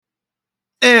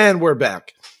And we're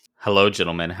back. Hello,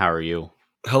 gentlemen. How are you?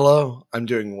 Hello. I'm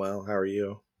doing well. How are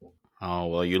you? Oh,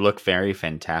 well, you look very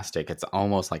fantastic. It's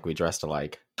almost like we dressed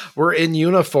alike. We're in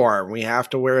uniform. We have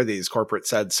to wear these. Corporate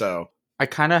said so. I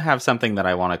kind of have something that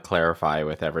I want to clarify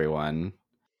with everyone.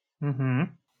 Mm-hmm.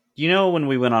 You know when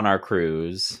we went on our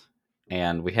cruise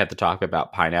and we had to talk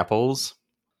about pineapples?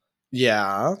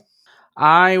 Yeah.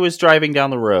 I was driving down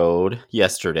the road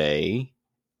yesterday,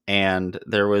 and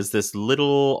there was this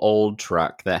little old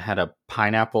truck that had a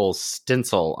pineapple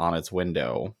stencil on its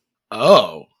window.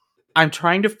 Oh. I'm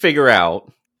trying to figure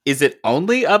out, is it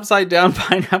only upside down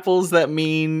pineapples that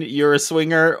mean you're a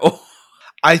swinger?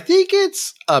 I think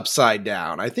it's upside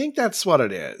down. I think that's what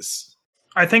it is.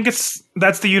 I think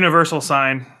that's the universal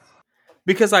sign.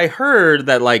 Because I heard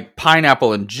that like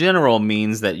pineapple in general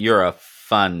means that you're a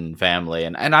fun family,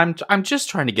 and I'm just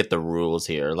trying to get the rules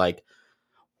here. Like,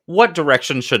 what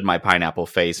direction should my pineapple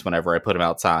face whenever I put him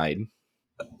outside?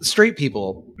 Straight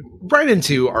people, write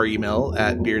into our email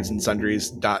at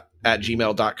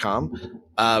beardsandsundries@gmail.com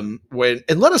and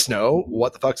let us know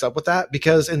what the fuck's up with that,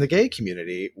 because in the gay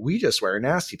community, we just wear a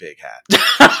nasty pig hat.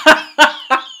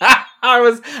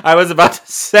 I was about to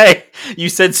say, you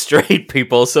said straight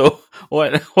people, so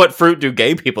what fruit do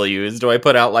gay people use? Do I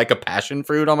put out like a passion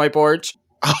fruit on my porch?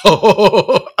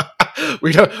 Oh,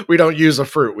 we don't use a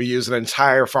fruit. We use an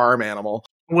entire farm animal.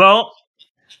 Well,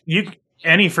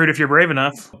 any fruit if you're brave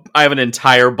enough. I have an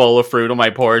entire bowl of fruit on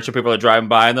my porch, and people are driving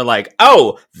by, and they're like,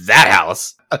 "Oh, that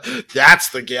house!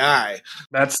 That's the guy.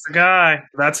 That's the guy.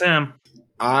 That's him."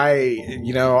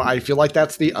 I feel like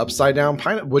that's the upside down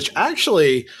pineapple, which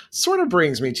actually sort of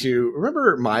brings me to,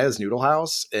 remember Maya's Noodle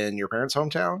House in your parents'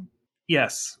 hometown?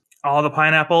 Yes. All the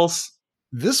pineapples.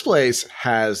 This place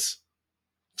has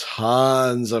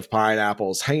tons of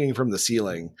pineapples hanging from the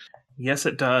ceiling. Yes,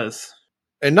 it does.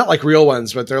 And not like real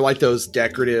ones, but they're like those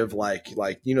decorative, like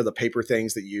the paper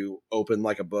things that you open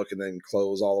like a book and then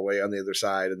close all the way on the other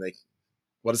side. And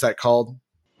what is that called?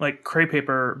 Like crepe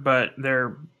paper, but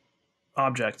they're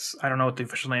objects. I don't know what the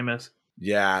official name is.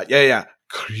 Yeah.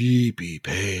 Creepy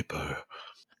paper.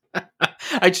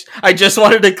 I just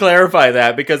wanted to clarify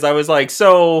that, because I was like,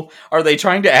 so are they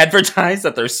trying to advertise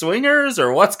that they're swingers,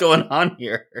 or what's going on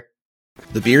here?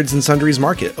 The Beards and Sundries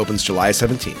Market opens July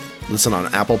 17th. Listen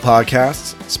on Apple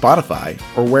Podcasts, Spotify,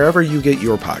 or wherever you get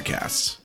your podcasts.